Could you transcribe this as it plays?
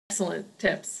Excellent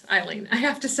tips, Eileen. I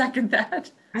have to second that.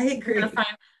 I agree. I'm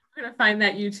gonna find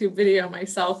that YouTube video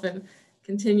myself and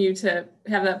continue to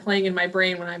have that playing in my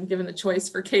brain when I'm given the choice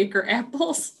for cake or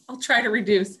apples. I'll try to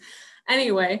reduce.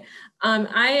 Anyway,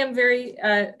 I am very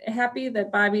happy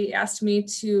that Bobby asked me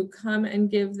to come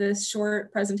and give this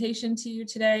short presentation to you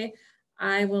today.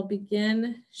 I will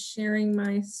begin sharing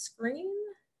my screen.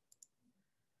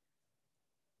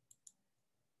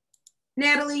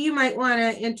 Natalie, you might want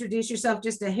to introduce yourself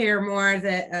just a hair more,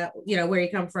 that where you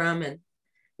come from and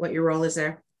what your role is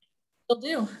there. Will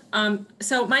do.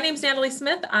 So my name is Natalie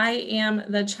Smith. I am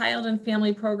the Child and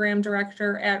Family Program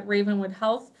Director at Ravenwood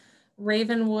Health.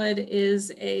 Ravenwood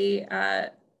is a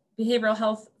behavioral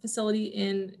health facility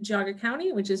in Geauga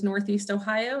County, which is Northeast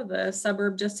Ohio, the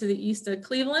suburb just to the east of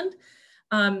Cleveland.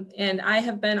 And I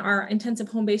have been our intensive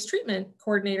home-based treatment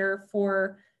coordinator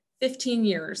for 15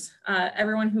 years.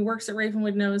 Everyone who works at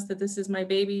Ravenwood knows that this is my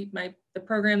baby. The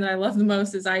program that I love the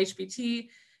most is IHBT.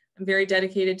 I'm very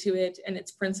dedicated to it and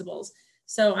its principles.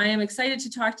 So I am excited to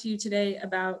talk to you today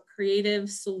about creative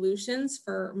solutions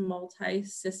for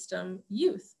multi-system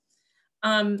youth.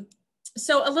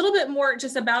 So a little bit more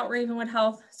just about Ravenwood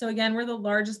Health. So again, we're the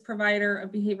largest provider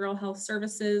of behavioral health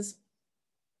services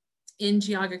in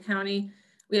Geauga County.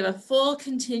 We have a full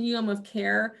continuum of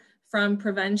care from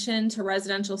prevention to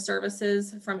residential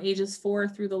services from ages 4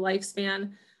 through the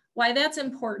lifespan. Why that's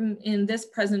important in this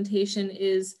presentation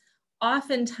is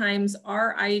oftentimes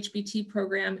our IHBT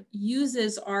program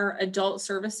uses our adult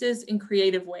services in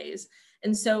creative ways.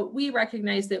 And so we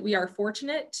recognize that we are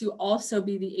fortunate to also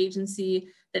be the agency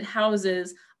that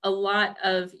houses a lot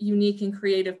of unique and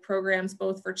creative programs,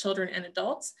 both for children and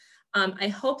adults. I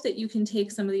hope that you can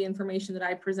take some of the information that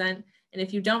I present, and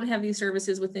if you don't have these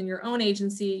services within your own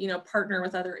agency, partner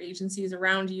with other agencies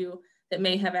around you that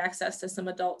may have access to some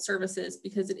adult services,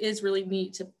 because it is really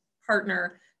neat to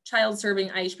partner child serving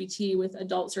IHBT with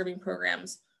adult serving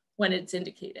programs when it's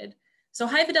indicated. So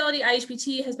high fidelity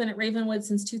IHBT has been at Ravenwood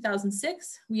since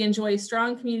 2006. We enjoy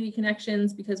strong community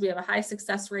connections because we have a high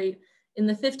success rate. In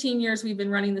the 15 years we've been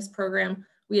running this program,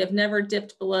 we have never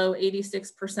dipped below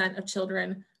 86% of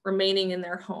children remaining in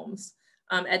their homes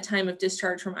at time of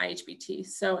discharge from IHBT.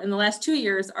 So in the last 2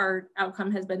 years, our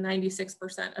outcome has been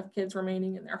 96% of kids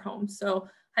remaining in their homes. So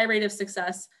high rate of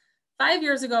success. 5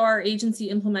 years ago, our agency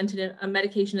implemented a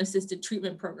medication-assisted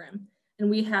treatment program, and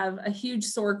we have a huge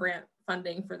SOAR grant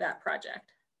funding for that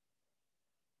project.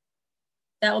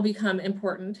 That will become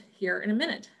important here in a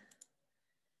minute.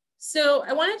 So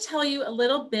I want to tell you a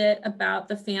little bit about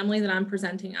the family that I'm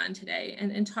presenting on today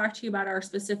and talk to you about our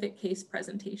specific case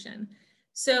presentation.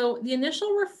 So the initial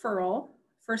referral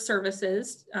for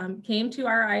services came to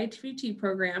our IHBT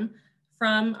program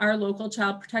from our local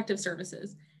Child Protective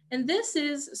Services. And this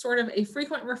is sort of a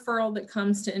frequent referral that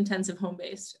comes to intensive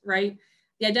home-based, right?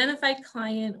 The identified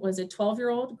client was a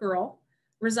 12-year-old girl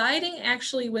residing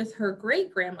actually with her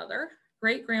great-grandmother.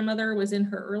 Great-grandmother was in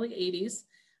her early 80s,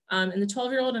 and the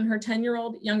 12-year-old and her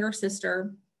 10-year-old younger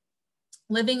sister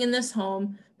living in this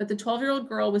home, but the 12-year-old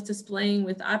girl was displaying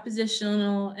with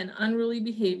oppositional and unruly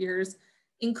behaviors,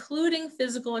 including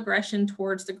physical aggression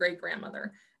towards the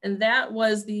great-grandmother. And that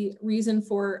was the reason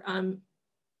for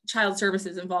child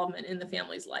services involvement in the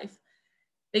family's life.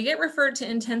 They get referred to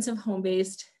intensive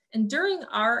home-based, and during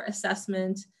our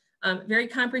assessment, very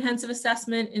comprehensive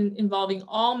assessment involving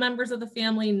all members of the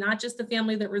family, not just the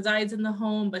family that resides in the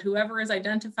home, but whoever is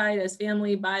identified as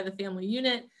family by the family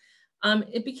unit,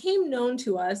 it became known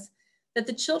to us that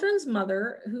the children's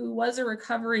mother, who was a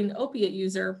recovering opiate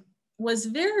user, was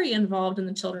very involved in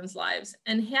the children's lives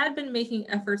and had been making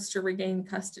efforts to regain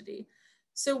custody.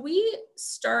 So we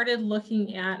started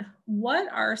looking at what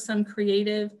are some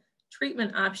creative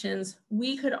treatment options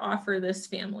we could offer this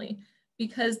family,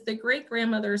 because the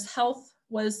great-grandmother's health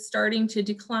was starting to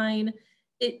decline.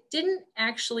 It didn't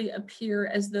actually appear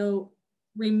as though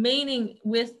remaining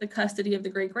with the custody of the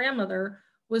great-grandmother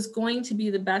was going to be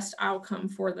the best outcome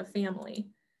for the family.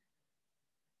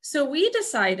 So we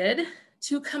decided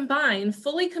to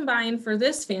fully combine for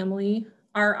this family,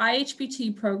 our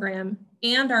IHBT program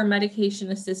and our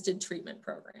medication-assisted treatment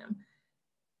program.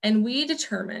 And we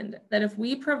determined that if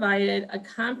we provided a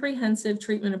comprehensive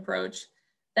treatment approach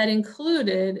that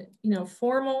included,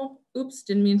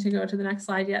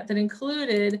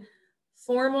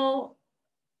 formal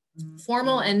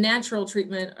and natural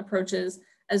treatment approaches,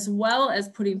 as well as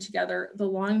putting together the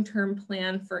long-term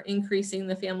plan for increasing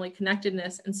the family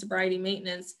connectedness and sobriety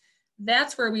maintenance,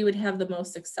 that's where we would have the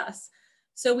most success.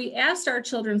 So we asked our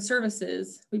children's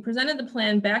services, we presented the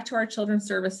plan back to our children's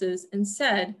services and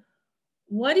said,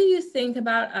 what do you think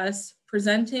about us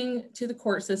presenting to the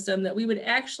court system that we would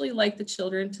actually like the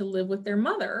children to live with their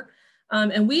mother.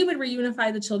 And we would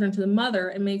reunify the children to the mother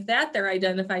and make that their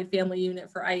identified family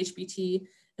unit for IHBT.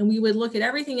 And we would look at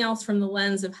everything else from the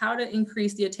lens of how to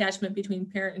increase the attachment between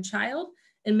parent and child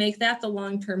and make that the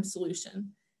long-term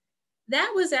solution.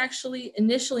 That was actually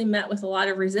initially met with a lot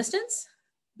of resistance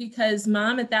because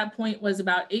mom at that point was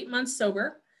about 8 months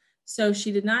sober. So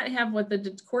she did not have what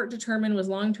the court determined was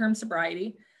long-term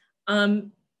sobriety.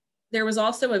 There was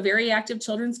also a very active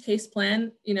children's case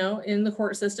plan, in the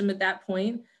court system at that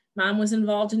point. Mom was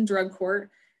involved in drug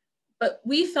court, but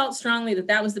we felt strongly that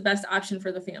that was the best option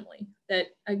for the family. That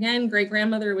again,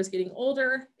 great-grandmother was getting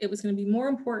older. It was going to be more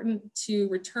important to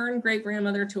return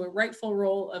great-grandmother to a rightful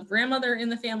role of grandmother in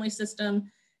the family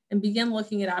system and begin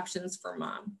looking at options for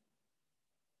mom.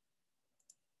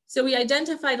 So we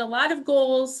identified a lot of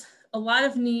goals, a lot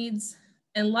of needs,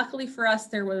 and luckily for us,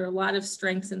 there were a lot of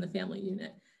strengths in the family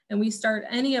unit. And we start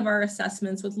any of our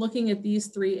assessments with looking at these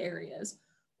 3 areas.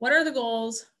 What are the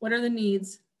goals? What are the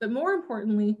needs? But more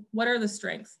importantly, what are the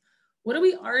strengths? What do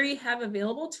we already have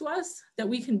available to us that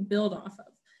we can build off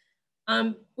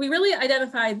of? We really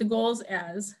identified the goals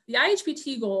as the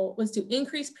IHBT goal was to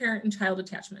increase parent and child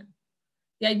attachment.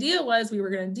 The idea was we were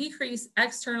going to decrease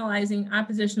externalizing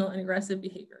oppositional and aggressive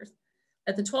behaviors.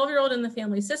 That the 12-year-old in the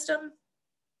family system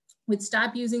would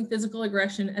stop using physical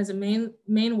aggression as a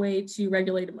main way to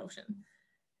regulate emotion.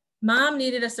 Mom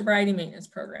needed a sobriety maintenance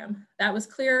program. That was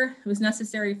clear, it was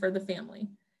necessary for the family.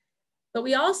 But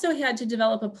we also had to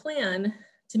develop a plan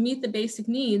to meet the basic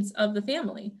needs of the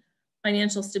family.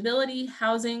 Financial stability,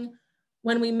 housing.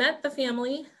 When we met the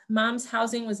family, mom's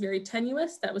housing was very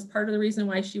tenuous. That was part of the reason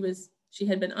why she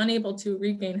had been unable to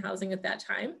regain housing at that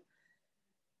time.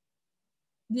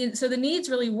 So the needs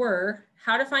really were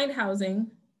how to find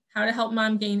housing, how to help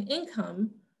mom gain income.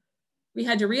 We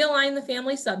had to realign the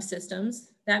family subsystems.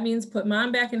 That means put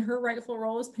mom back in her rightful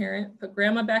role as parent, put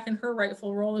grandma back in her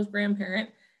rightful role as grandparent,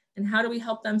 and how do we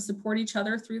help them support each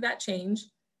other through that change?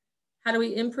 How do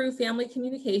we improve family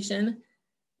communication?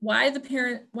 Why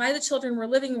the children were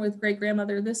living with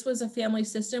great-grandmother. This was a family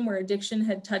system where addiction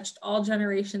had touched all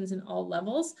generations and all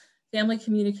levels. Family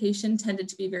communication tended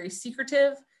to be very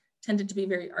secretive, tended to be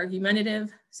very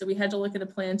argumentative. So we had to look at a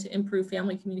plan to improve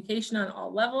family communication on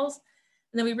all levels.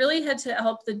 And then we really had to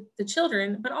help the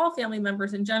children, but all family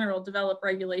members in general, develop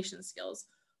regulation skills.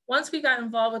 Once we got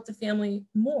involved with the family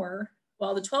more,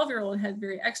 while the 12-year-old had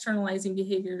very externalizing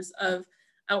behaviors of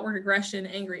outward aggression,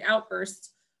 angry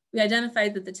outbursts, we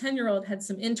identified that the 10-year-old had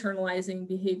some internalizing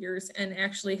behaviors and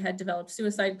actually had developed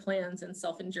suicide plans and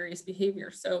self-injurious behavior.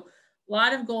 So a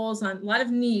lot of goals a lot of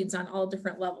needs on all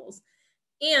different levels.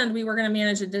 And we were going to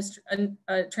manage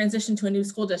a transition to a new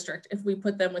school district if we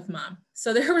put them with mom.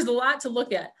 So there was a lot to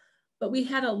look at, but we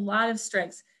had a lot of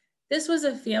strengths. This was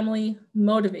a family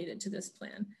motivated to this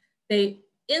plan. They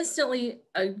instantly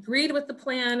agreed with the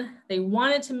plan. They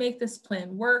wanted to make this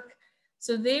plan work.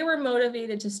 So they were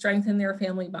motivated to strengthen their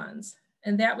family bonds.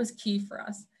 And that was key for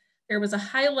us. There was a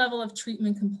high level of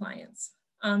treatment compliance.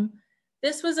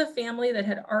 This was a family that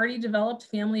had already developed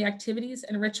family activities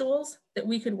and rituals that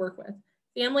we could work with.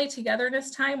 Family togetherness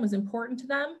time was important to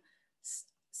them.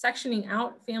 Sectioning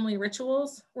out family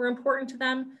rituals were important to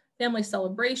them. Family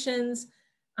celebrations,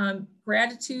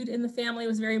 gratitude in the family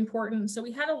was very important. So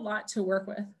we had a lot to work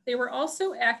with. They were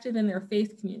also active in their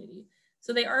faith community.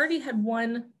 So they already had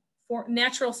one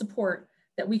natural support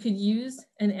that we could use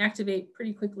and activate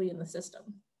pretty quickly in the system.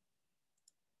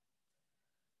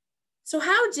 So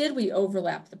how did we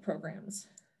overlap the programs?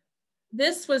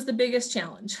 This was the biggest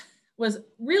challenge, was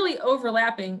really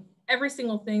overlapping every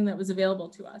single thing that was available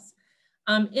to us.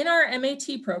 In our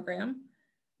MAT program,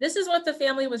 this is what the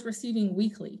family was receiving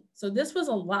weekly. So this was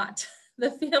a lot.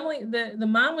 The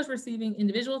mom was receiving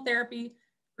individual therapy,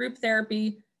 group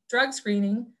therapy, drug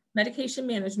screening, medication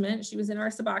management. She was in our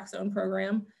Suboxone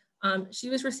program. She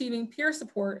was receiving peer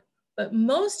support, but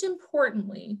most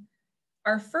importantly,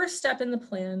 our first step in the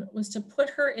plan was to put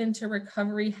her into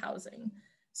recovery housing.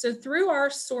 So through our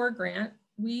SOAR grant,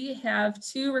 we have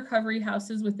 2 recovery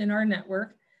houses within our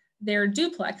network. They're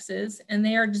duplexes and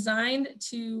they are designed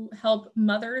to help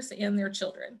mothers and their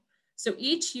children. So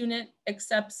each unit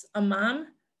accepts a mom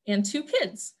and 2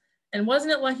 kids. And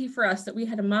wasn't it lucky for us that we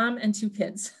had a mom and 2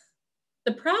 kids?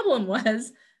 The problem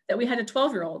was that we had a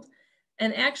 12-year-old,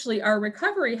 and actually our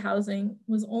recovery housing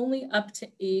was only up to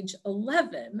age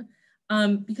 11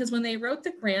 because when they wrote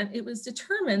the grant, it was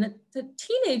determined that the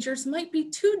teenagers might be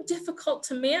too difficult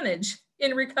to manage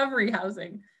in recovery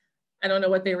housing. I don't know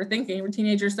what they were thinking.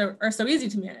 Teenagers are so easy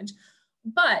to manage.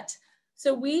 But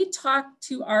so we talked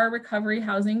to our recovery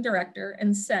housing director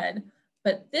and said,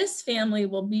 but this family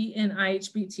will be in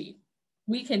IHBT.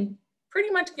 We can pretty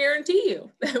much guarantee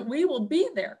you that we will be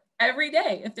there every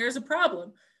day. If there's a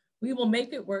problem, we will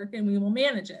make it work and we will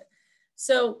manage it.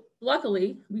 So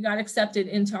luckily, we got accepted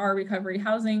into our recovery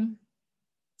housing.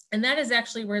 And that is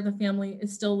actually where the family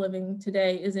is still living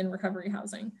today, is in recovery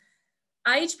housing.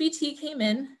 IHBT came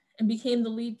in and became the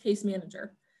lead case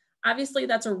manager. Obviously,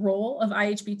 that's a role of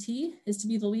IHBT, is to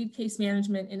be the lead case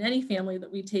management in any family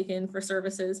that we take in for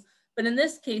services. But in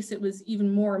this case, it was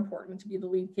even more important to be the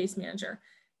lead case manager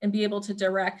and be able to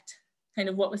direct kind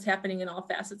of what was happening in all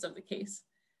facets of the case.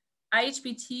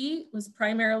 IHBT was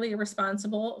primarily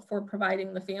responsible for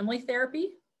providing the family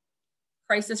therapy,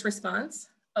 crisis response,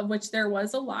 of which there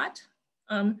was a lot.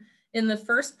 In the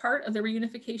first part of the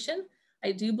reunification,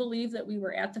 I do believe that we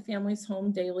were at the family's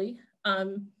home daily.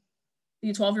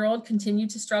 The 12-year-old continued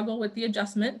to struggle with the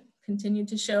adjustment, continued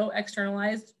to show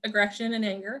externalized aggression and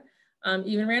anger,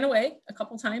 even ran away a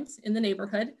couple times in the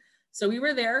neighborhood. So we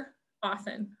were there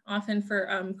often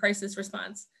for crisis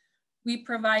response. We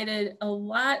provided a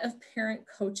lot of parent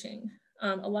coaching,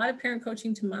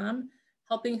 to mom,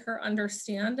 helping her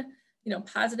understand,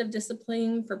 positive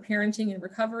discipline for parenting and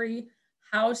recovery,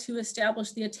 how to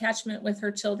establish the attachment with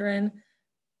her children,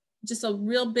 just a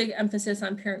real big emphasis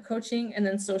on parent coaching, and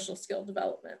then social skill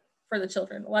development for the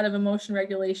children, a lot of emotion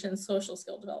regulation, social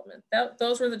skill development.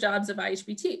 Those were the jobs of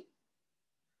IHBT.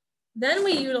 Then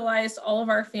we utilized all of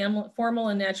our formal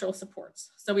and natural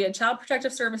supports. So we had child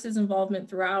protective services involvement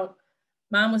throughout.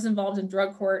 Mom was involved in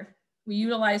drug court. We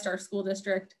utilized our school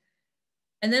district.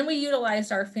 And then we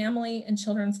utilized our Family and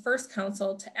Children's First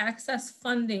Council to access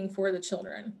funding for the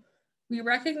children. We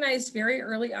recognized very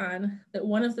early on that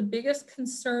one of the biggest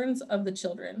concerns of the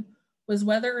children was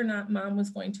whether or not mom was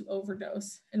going to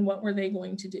overdose and what were they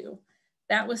going to do.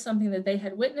 That was something that they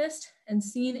had witnessed and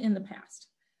seen in the past.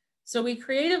 So we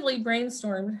creatively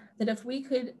brainstormed that if we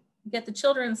could get the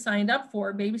children signed up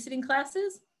for babysitting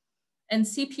classes and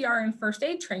CPR and first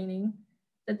aid training,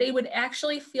 that they would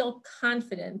actually feel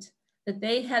confident that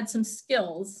they had some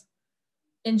skills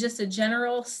in just a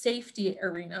general safety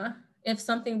arena if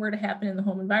something were to happen in the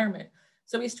home environment.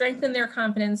 So we strengthened their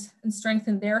confidence and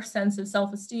strengthened their sense of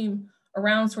self-esteem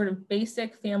around sort of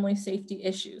basic family safety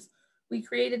issues. We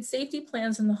created safety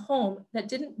plans in the home that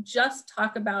didn't just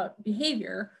talk about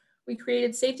behavior. We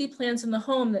created safety plans in the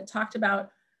home that talked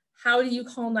about, how do you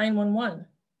call 911?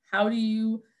 How do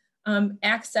you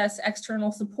access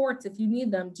external supports if you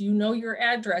need them? Do you know your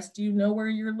address? Do you know where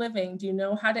you're living? Do you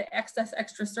know how to access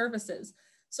extra services?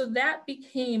 So that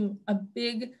became a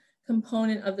big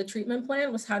component of the treatment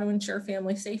plan, was how to ensure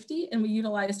family safety. And we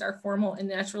utilized our formal and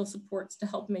natural supports to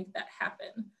help make that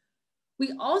happen.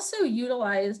 We also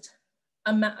utilized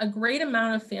a great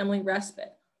amount of family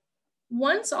respite.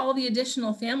 Once all the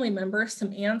additional family members,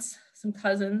 some aunts, some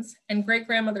cousins, and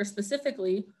great-grandmother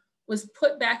specifically, was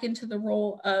put back into the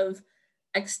role of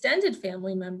extended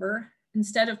family member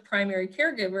instead of primary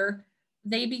caregiver,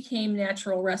 they became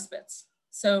natural respites.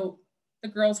 So the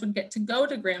girls would get to go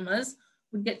to grandma's,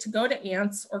 would get to go to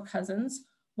aunts or cousins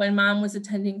when mom was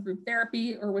attending group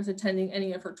therapy or was attending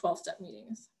any of her 12-step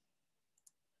meetings.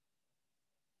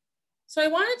 So I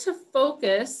wanted to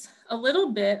focus a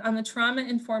little bit on the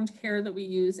trauma-informed care that we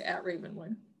use at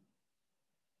Ravenwood.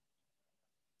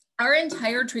 Our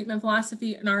entire treatment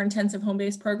philosophy and our intensive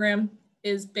home-based program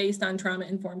is based on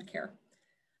trauma-informed care.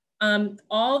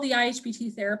 All the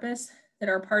IHBT therapists that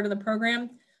are part of the program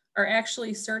are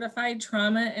actually certified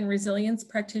trauma and resilience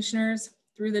practitioners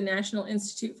through the National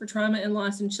Institute for Trauma and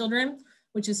Loss in Children,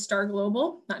 which is STAR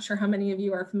Global. Not sure how many of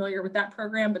you are familiar with that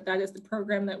program, but that is the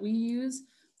program that we use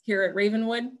here at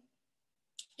Ravenwood.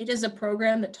 It is a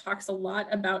program that talks a lot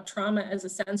about trauma as a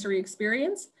sensory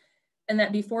experience, and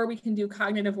that before we can do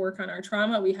cognitive work on our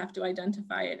trauma, we have to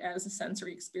identify it as a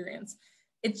sensory experience.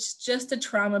 It's just a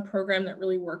trauma program that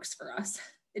really works for us.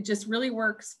 It just really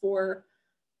works for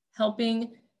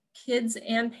helping kids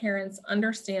and parents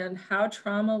understand how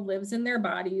trauma lives in their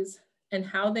bodies and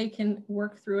how they can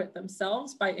work through it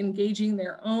themselves by engaging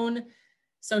their own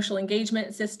social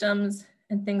engagement systems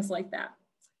and things like that.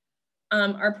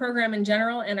 Our program in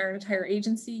general and our entire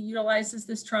agency utilizes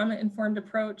this trauma-informed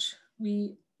approach.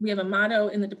 We have a motto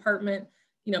in the department,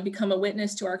 become a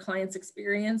witness to our client's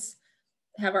experience,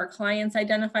 have our clients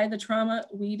identify the trauma.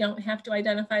 We don't have to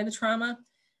identify the trauma.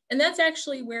 And that's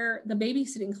actually where the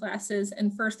babysitting classes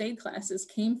and first aid classes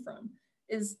came from,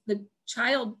 is the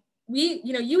child,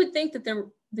 you would think that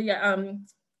the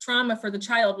trauma for the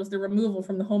child was the removal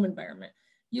from the home environment.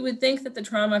 You would think that the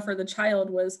trauma for the child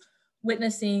was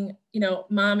witnessing,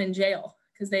 mom in jail,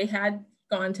 because they had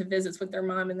gone to visits with their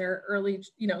mom in their early,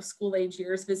 school age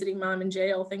years, visiting mom in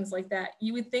jail, things like that.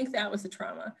 You would think that was a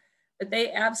trauma, but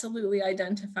they absolutely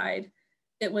identified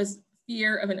it was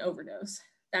fear of an overdose.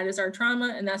 That is our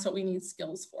trauma, and that's what we need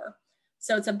skills for.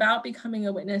 So it's about becoming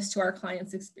a witness to our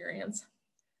client's experience.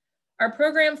 Our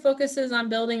program focuses on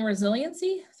building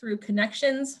resiliency through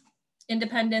connections,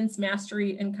 independence,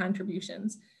 mastery, and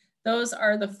contributions. Those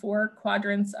are the 4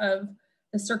 quadrants of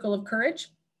the Circle of Courage,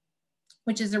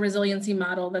 which is a resiliency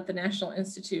model that the National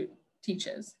Institute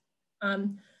teaches.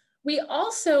 We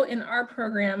also, in our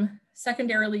program,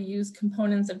 secondarily use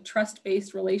components of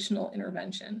trust-based relational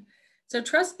intervention. So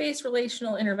trust-based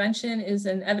relational intervention is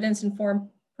an evidence-informed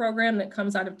program that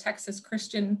comes out of Texas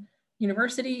Christian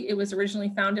University. It was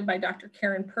originally founded by Dr.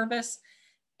 Karen Purvis,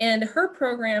 and her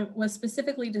program was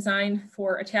specifically designed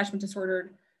for attachment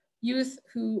disordered youth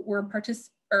who were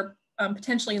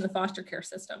potentially in the foster care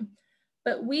system.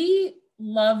 But we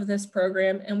love this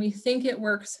program, and we think it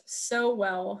works so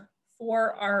well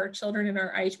for our children in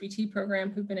our IHBT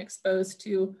program who've been exposed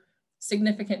to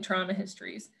significant trauma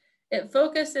histories. It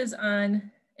focuses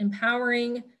on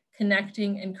empowering,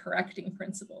 connecting, and correcting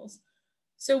principles.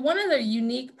 So one of the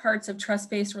unique parts of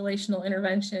trust-based relational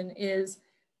intervention is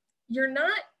you're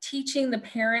not teaching the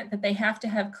parent that they have to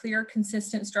have clear,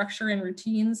 consistent structure and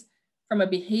routines from a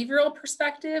behavioral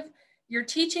perspective. You're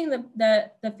teaching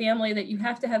the family that you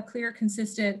have to have clear,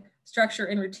 consistent structure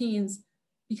and routines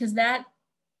because that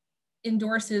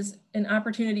endorses an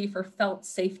opportunity for felt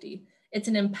safety. It's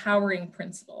an empowering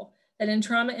principle that in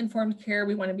trauma-informed care,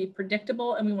 we want to be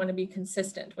predictable and we want to be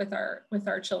consistent with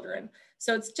our children.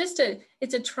 So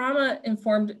it's a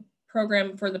trauma-informed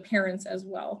program for the parents as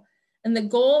well. And the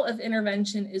goal of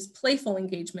intervention is playful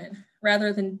engagement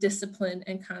rather than discipline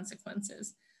and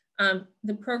consequences.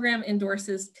 The program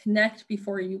endorses connect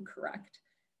before you correct.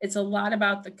 It's a lot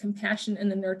about the compassion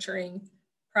and the nurturing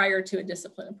prior to a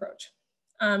discipline approach.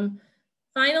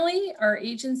 Finally, our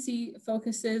agency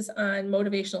focuses on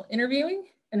motivational interviewing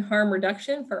and harm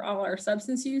reduction for all our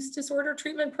substance use disorder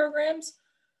treatment programs.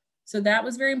 So that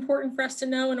was very important for us to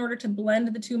know in order to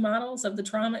blend the 2 models of the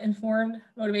trauma-informed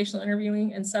motivational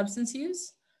interviewing and substance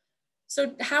use.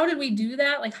 So how did we do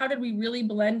that? Like, how did we really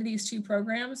blend these 2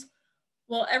 programs?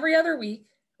 Well, every other week,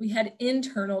 we had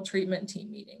internal treatment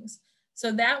team meetings.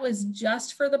 So that was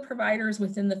just for the providers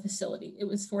within the facility. It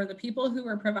was for the people who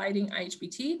were providing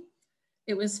IHBT.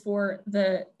 It was for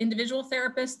the individual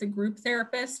therapist, the group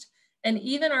therapist, and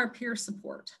even our peer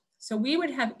support. So we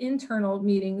would have internal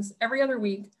meetings every other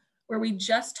week where we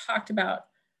just talked about,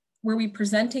 were we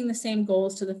presenting the same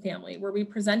goals to the family? Were we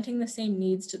presenting the same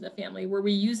needs to the family? Were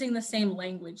we using the same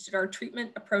language? Did our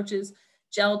treatment approaches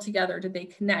gel together? Did they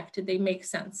connect? Did they make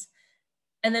sense?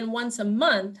 And then once a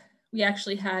month, we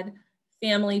actually had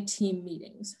family team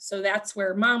meetings. So that's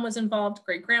where mom was involved,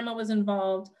 great grandma was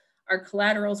involved, our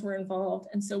collaterals were involved.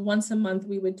 And so once a month,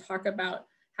 we would talk about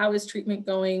how is treatment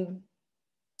going?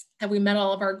 Have we met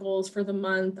all of our goals for the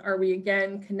month? Are we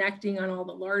again connecting on all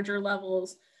the larger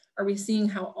levels? Are we seeing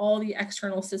how all the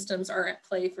external systems are at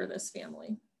play for this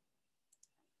family?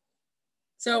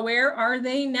 So where are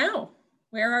they now?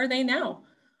 Where are they now?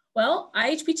 Well,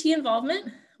 IHBT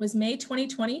involvement was May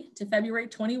 2020 to February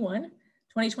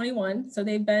 2021. So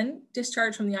they've been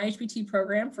discharged from the IHBT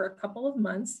program for a couple of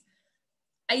months.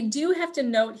 I do have to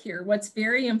note here, what's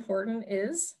very important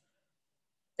is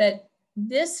that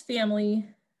this family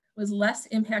was less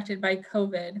impacted by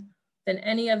COVID than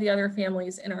any of the other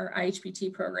families in our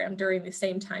IHBT program during the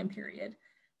same time period.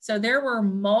 So there were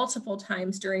multiple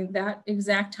times during that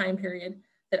exact time period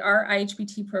that our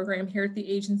IHBT program here at the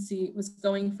agency was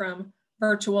going from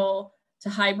virtual to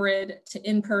hybrid to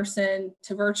in-person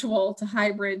to virtual to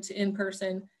hybrid to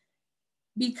in-person.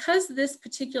 Because this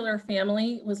particular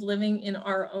family was living in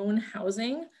our own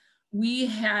housing, we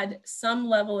had some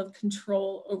level of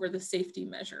control over the safety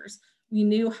measures. We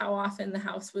knew how often the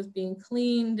house was being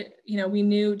cleaned. We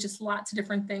knew just lots of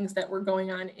different things that were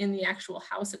going on in the actual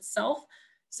house itself.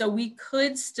 So we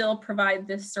could still provide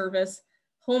this service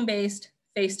home-based,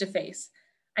 face-to-face.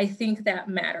 I think that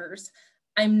matters.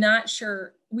 I'm not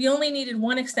sure. We only needed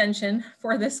one extension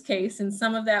for this case, and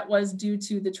some of that was due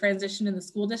to the transition in the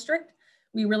school district.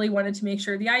 We really wanted to make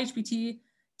sure the IHBT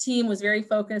team was very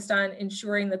focused on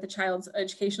ensuring that the child's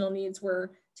educational needs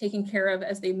were taken care of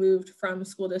as they moved from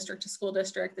school district to school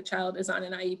district. The child is on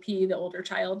an IEP, the older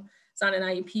child is on an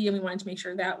IEP, and we wanted to make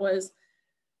sure that was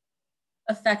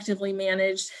effectively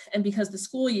managed. And because the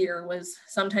school year was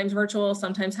sometimes virtual,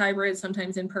 sometimes hybrid,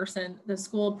 sometimes in person, the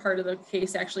school part of the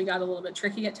case actually got a little bit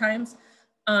tricky at times.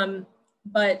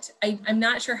 But I'm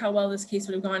not sure how well this case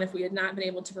would have gone if we had not been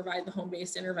able to provide the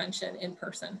home-based intervention in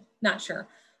person, not sure.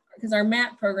 because our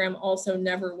MAT program also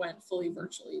never went fully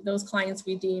virtually. Those clients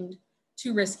we deemed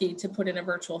too risky to put in a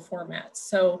virtual format.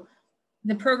 So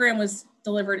the program was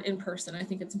delivered in person. I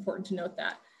think it's important to note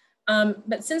that.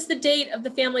 But since the date of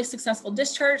the family's successful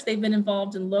discharge, they've been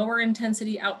involved in lower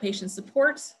intensity outpatient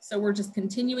supports. So we're just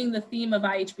continuing the theme of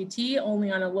IHBT,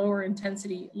 only on a lower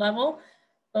intensity level.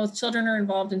 Both children are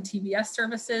involved in TBS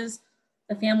services.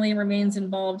 The family remains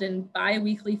involved in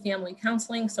bi-weekly family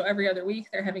counseling. So every other week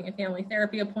they're having a family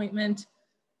therapy appointment.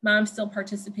 Mom still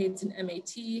participates in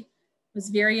MAT. It was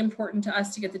very important to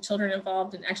us to get the children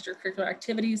involved in extracurricular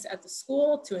activities at the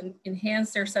school to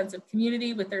enhance their sense of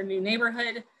community with their new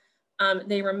neighborhood.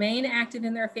 They remain active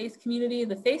in their faith community.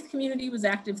 The faith community was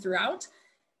active throughout.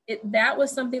 That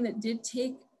was something that did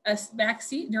take a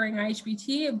backseat during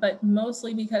IHBT, but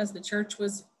mostly because the church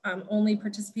was only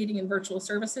participating in virtual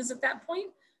services at that point,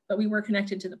 but we were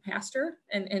connected to the pastor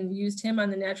and used him on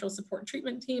the natural support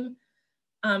treatment team.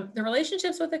 The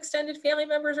relationships with extended family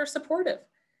members are supportive.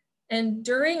 And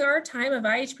during our time of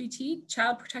IHBT,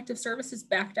 Child Protective Services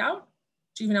backed out,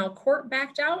 juvenile court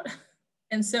backed out.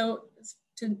 And so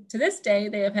to this day,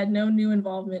 they have had no new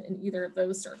involvement in either of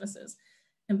those services.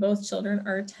 And both children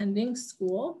are attending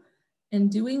school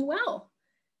and doing well.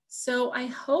 So I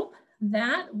hope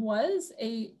that was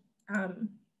a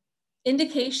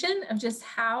indication of just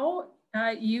how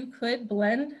you could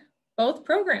blend both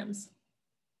programs.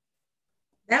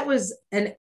 That was an